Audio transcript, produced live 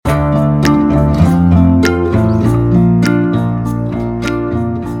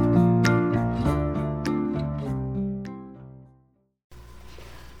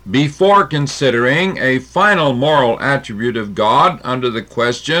Before considering a final moral attribute of God under the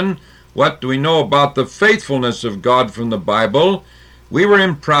question, what do we know about the faithfulness of God from the Bible, we were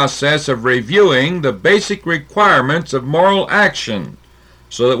in process of reviewing the basic requirements of moral action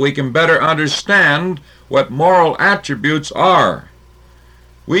so that we can better understand what moral attributes are.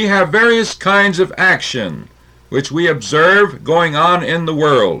 We have various kinds of action which we observe going on in the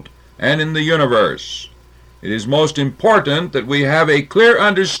world and in the universe. It is most important that we have a clear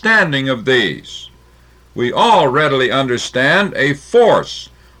understanding of these. We all readily understand a force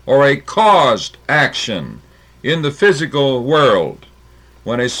or a caused action in the physical world.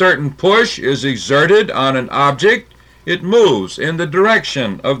 When a certain push is exerted on an object, it moves in the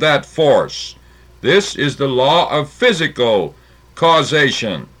direction of that force. This is the law of physical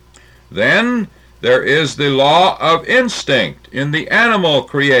causation. Then there is the law of instinct in the animal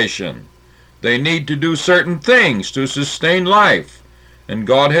creation. They need to do certain things to sustain life, and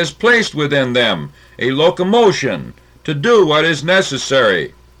God has placed within them a locomotion to do what is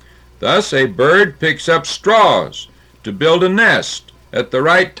necessary. Thus a bird picks up straws to build a nest at the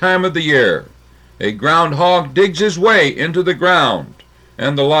right time of the year. A groundhog digs his way into the ground,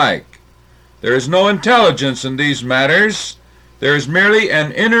 and the like. There is no intelligence in these matters. There is merely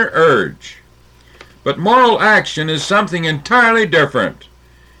an inner urge. But moral action is something entirely different.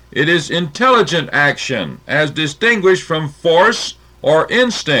 It is intelligent action, as distinguished from force or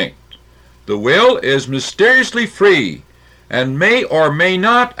instinct. The will is mysteriously free, and may or may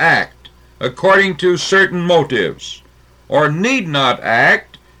not act according to certain motives, or need not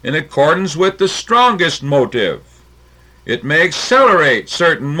act in accordance with the strongest motive. It may accelerate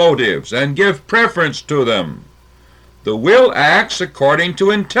certain motives and give preference to them. The will acts according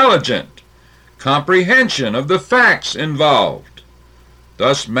to intelligent comprehension of the facts involved.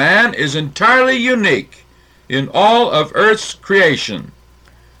 Thus man is entirely unique in all of earth's creation.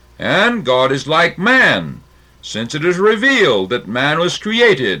 And God is like man, since it is revealed that man was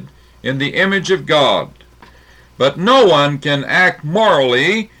created in the image of God. But no one can act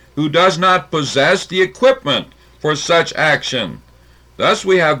morally who does not possess the equipment for such action. Thus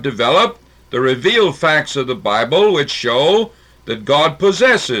we have developed the revealed facts of the Bible which show that God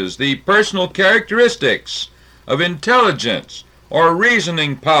possesses the personal characteristics of intelligence or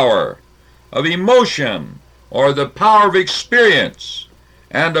reasoning power, of emotion or the power of experience,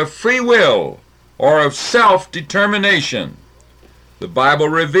 and of free will or of self-determination. The Bible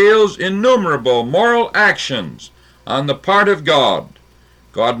reveals innumerable moral actions on the part of God.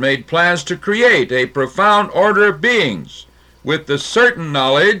 God made plans to create a profound order of beings with the certain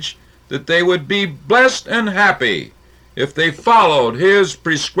knowledge that they would be blessed and happy if they followed His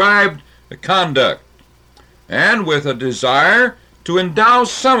prescribed conduct, and with a desire to endow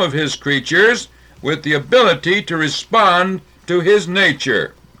some of His creatures with the ability to respond to His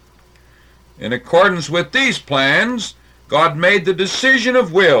nature. In accordance with these plans, God made the decision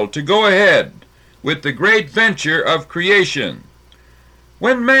of will to go ahead with the great venture of creation.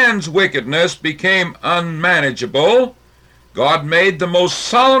 When man's wickedness became unmanageable, God made the most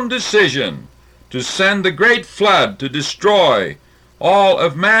solemn decision to send the great flood to destroy all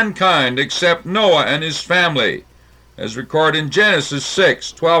of mankind except Noah and his family, as recorded in Genesis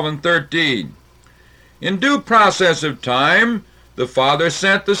 6:12 and 13. In due process of time, the Father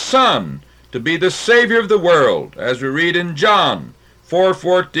sent the Son to be the Savior of the world, as we read in John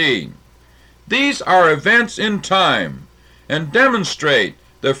 4:14. These are events in time and demonstrate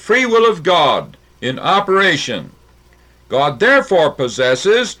the free will of God in operation. God therefore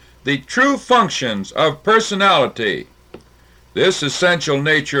possesses the true functions of personality. This essential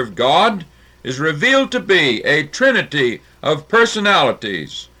nature of God is revealed to be a trinity of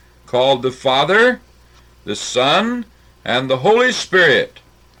personalities, called the Father, the Son, and the Holy Spirit.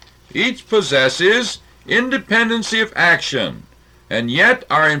 Each possesses independency of action, and yet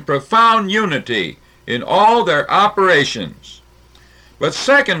are in profound unity in all their operations. But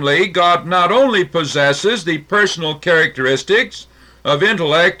secondly, God not only possesses the personal characteristics of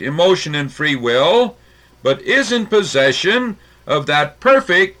intellect, emotion, and free will, but is in possession of that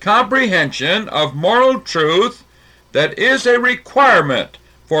perfect comprehension of moral truth that is a requirement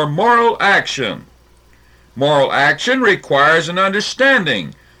for moral action. Moral action requires an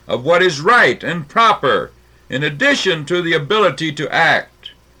understanding of what is right and proper, in addition to the ability to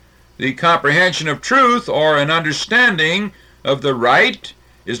act. The comprehension of truth, or an understanding of the right,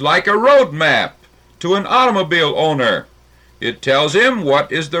 is like a road map to an automobile owner. It tells him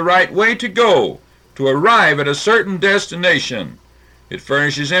what is the right way to go to arrive at a certain destination. It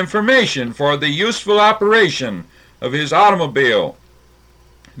furnishes information for the useful operation of his automobile.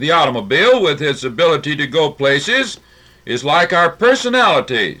 The automobile, with its ability to go places, is like our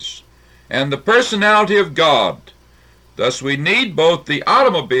personalities and the personality of God. Thus we need both the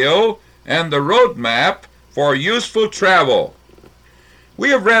automobile and the road map for useful travel. We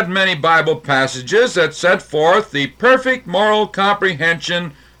have read many Bible passages that set forth the perfect moral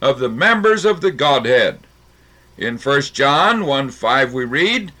comprehension of the members of the Godhead. In 1 John 1:5 we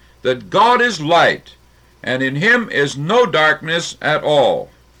read that God is light, and in him is no darkness at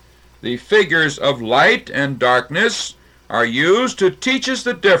all. The figures of light and darkness are used to teach us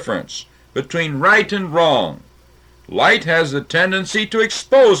the difference between right and wrong. Light has the tendency to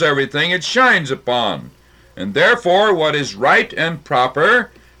expose everything it shines upon, and therefore what is right and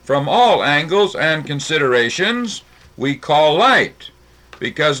proper from all angles and considerations we call light,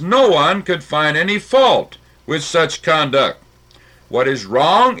 because no one could find any fault with such conduct. What is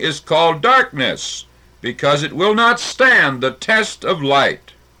wrong is called darkness, because it will not stand the test of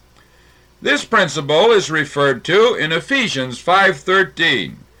light. This principle is referred to in Ephesians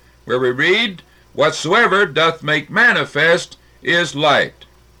 5:13, where we read, "Whatsoever doth make manifest is light."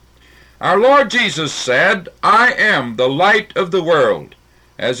 Our Lord Jesus said, "I am the light of the world,"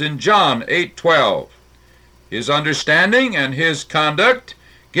 as in John 8:12. His understanding and his conduct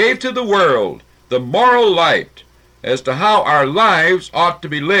gave to the world the moral light as to how our lives ought to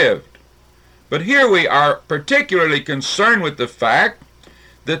be lived. But here we are particularly concerned with the fact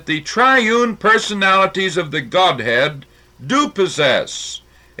that the triune personalities of the Godhead do possess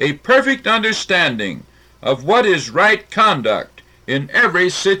a perfect understanding of what is right conduct in every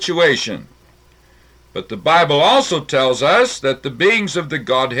situation. But the Bible also tells us that the beings of the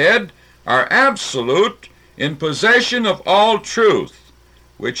Godhead are absolute in possession of all truth,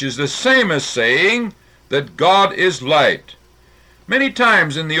 which is the same as saying that God is light. Many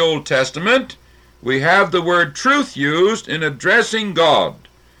times in the Old Testament we have the word truth used in addressing God,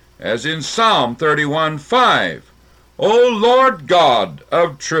 as in Psalm 31:5, "O Lord God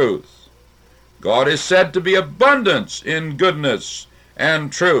of truth." God is said to be abundance in goodness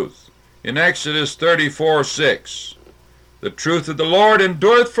and truth in Exodus 34:6. "The truth of the Lord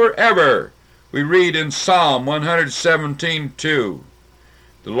endureth forever," we read in Psalm 117:2.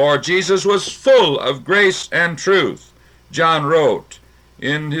 The Lord Jesus was full of grace and truth, John wrote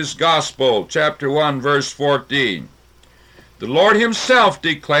in his Gospel, chapter 1, verse 14. The Lord himself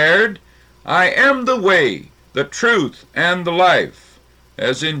declared, "I am the way, the truth, and the life,"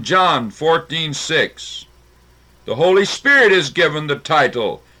 as in John 14:6. The Holy Spirit is given the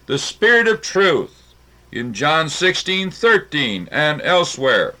title, the Spirit of Truth, in John 16:13 and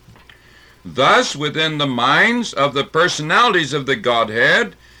elsewhere. Thus, within the minds of the personalities of the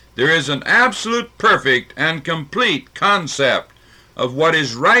Godhead, there is an absolute, perfect, and complete concept of what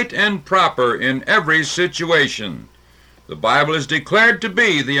is right and proper in every situation. The Bible is declared to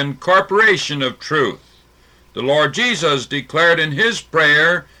be the incorporation of truth. The Lord Jesus declared in his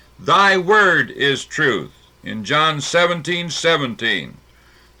prayer, "Thy word is truth," in John 17:17.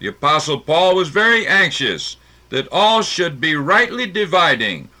 The Apostle Paul was very anxious that all should be rightly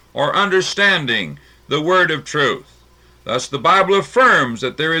dividing or understanding the word of truth. Thus the Bible affirms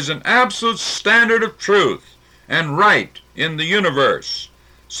that there is an absolute standard of truth and right in the universe.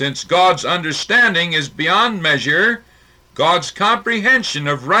 Since God's understanding is beyond measure, God's comprehension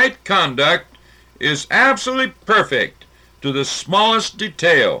of right conduct is absolutely perfect to the smallest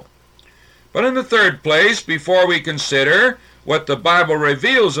detail. But in the third place, before we consider what the Bible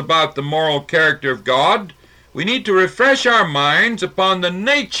reveals about the moral character of God, we need to refresh our minds upon the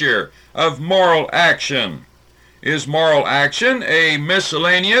nature of moral action. Is moral action a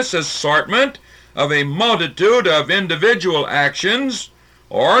miscellaneous assortment of a multitude of individual actions,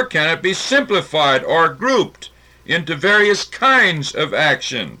 or can it be simplified or grouped into various kinds of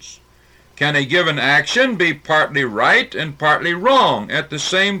actions? Can a given action be partly right and partly wrong at the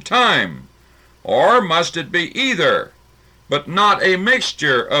same time? Or must it be either, but not a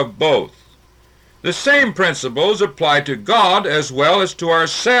mixture of both? The same principles apply to God as well as to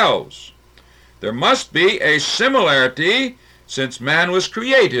ourselves. There must be a similarity, since man was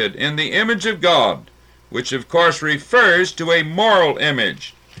created in the image of God, which of course refers to a moral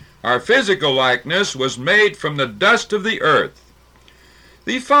image. Our physical likeness was made from the dust of the earth.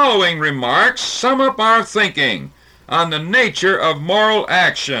 The following remarks sum up our thinking on the nature of moral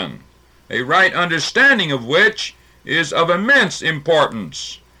action, a right understanding of which is of immense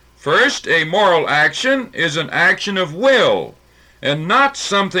importance. First, a moral action is an action of will, and not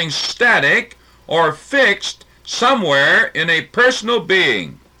something static or fixed somewhere in a personal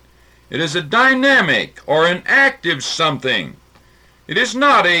being. It is a dynamic or an active something. It is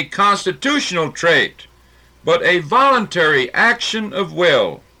not a constitutional trait, but a voluntary action of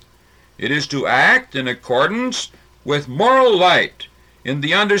will. It is to act in accordance with moral light in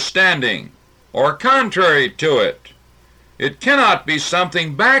the understanding, or contrary to it. It cannot be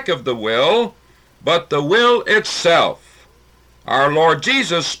something back of the will, but the will itself. Our Lord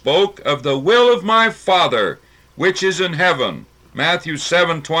Jesus spoke of the will of my Father, which is in heaven, Matthew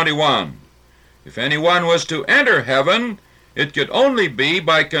 7:21. If anyone was to enter heaven, it could only be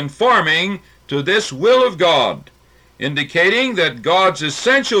by conforming to this will of God, indicating that God's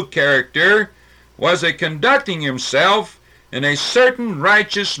essential character was a conducting himself in a certain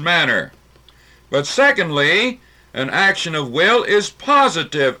righteous manner. But secondly, an action of will is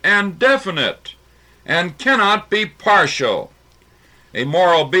positive and definite, and cannot be partial. A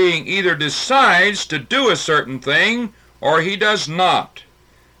moral being either decides to do a certain thing, or he does not.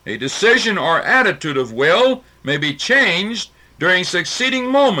 A decision or attitude of will may be changed during succeeding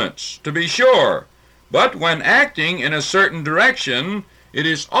moments, to be sure, but when acting in a certain direction, it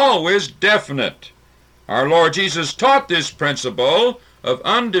is always definite. Our Lord Jesus taught this principle of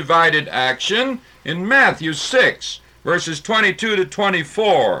undivided action in Matthew 6, verses 22 to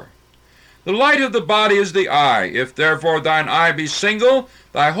 24. The light of the body is the eye. If therefore thine eye be single,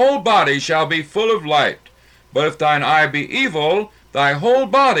 thy whole body shall be full of light. But if thine eye be evil, thy whole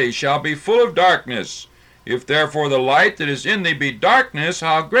body shall be full of darkness. If therefore the light that is in thee be darkness,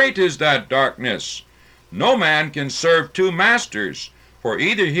 how great is that darkness? No man can serve two masters, for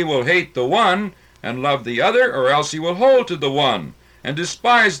either he will hate the one and love the other, or else he will hold to the one and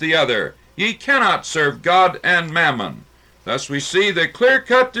despise the other. Ye cannot serve God and mammon. Thus we see the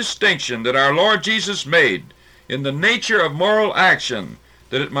clear-cut distinction that our Lord Jesus made in the nature of moral action,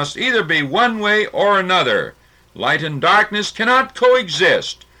 that it must either be one way or another. Light and darkness cannot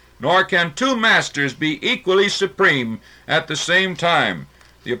coexist, nor can two masters be equally supreme at the same time.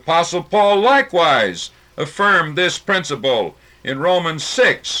 The Apostle Paul likewise affirmed this principle in Romans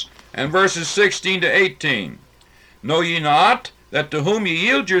 6 and verses 16 to 18. Know ye not that to whom ye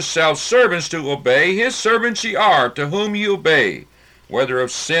yield yourselves servants to obey, his servants ye are, to whom ye obey, whether of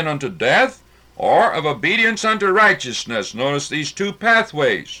sin unto death, or of obedience unto righteousness? Notice these two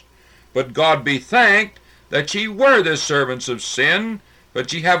pathways. But God be thanked that ye were the servants of sin,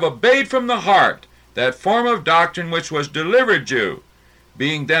 but ye have obeyed from the heart that form of doctrine which was delivered you.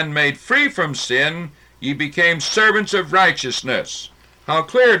 Being then made free from sin, ye became servants of righteousness. How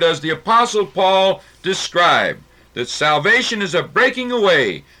clear does the Apostle Paul describe that salvation is a breaking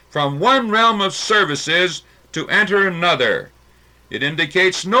away from one realm of services to enter another. It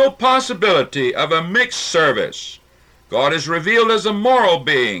indicates no possibility of a mixed service. God is revealed as a moral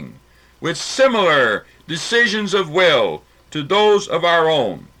being, with similar decisions of will to those of our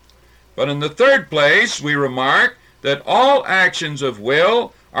own. But in the third place, we remark that all actions of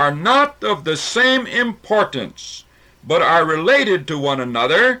will are not of the same importance, but are related to one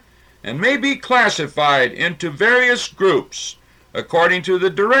another, and may be classified into various groups according to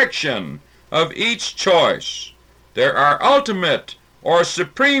the direction of each choice. There are ultimate or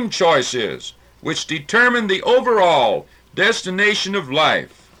supreme choices which determine the overall destination of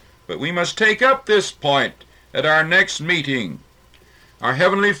life. But we must take up this point at our next meeting. Our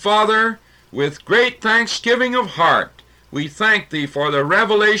Heavenly Father, with great thanksgiving of heart, we thank Thee for the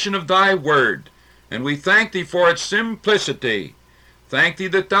revelation of Thy Word, and we thank Thee for its simplicity. Thank Thee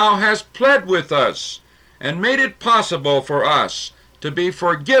that Thou hast pled with us and made it possible for us to be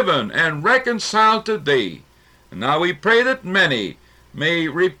forgiven and reconciled to Thee. And now we pray that many may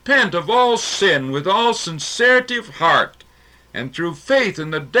repent of all sin with all sincerity of heart, and through faith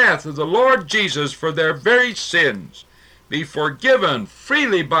in the death of the Lord Jesus for their very sins, be forgiven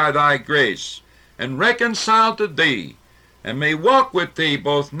freely by Thy grace, and reconciled to Thee, and may walk with Thee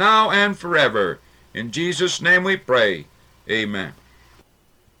both now and forever. In Jesus' name we pray. Amen.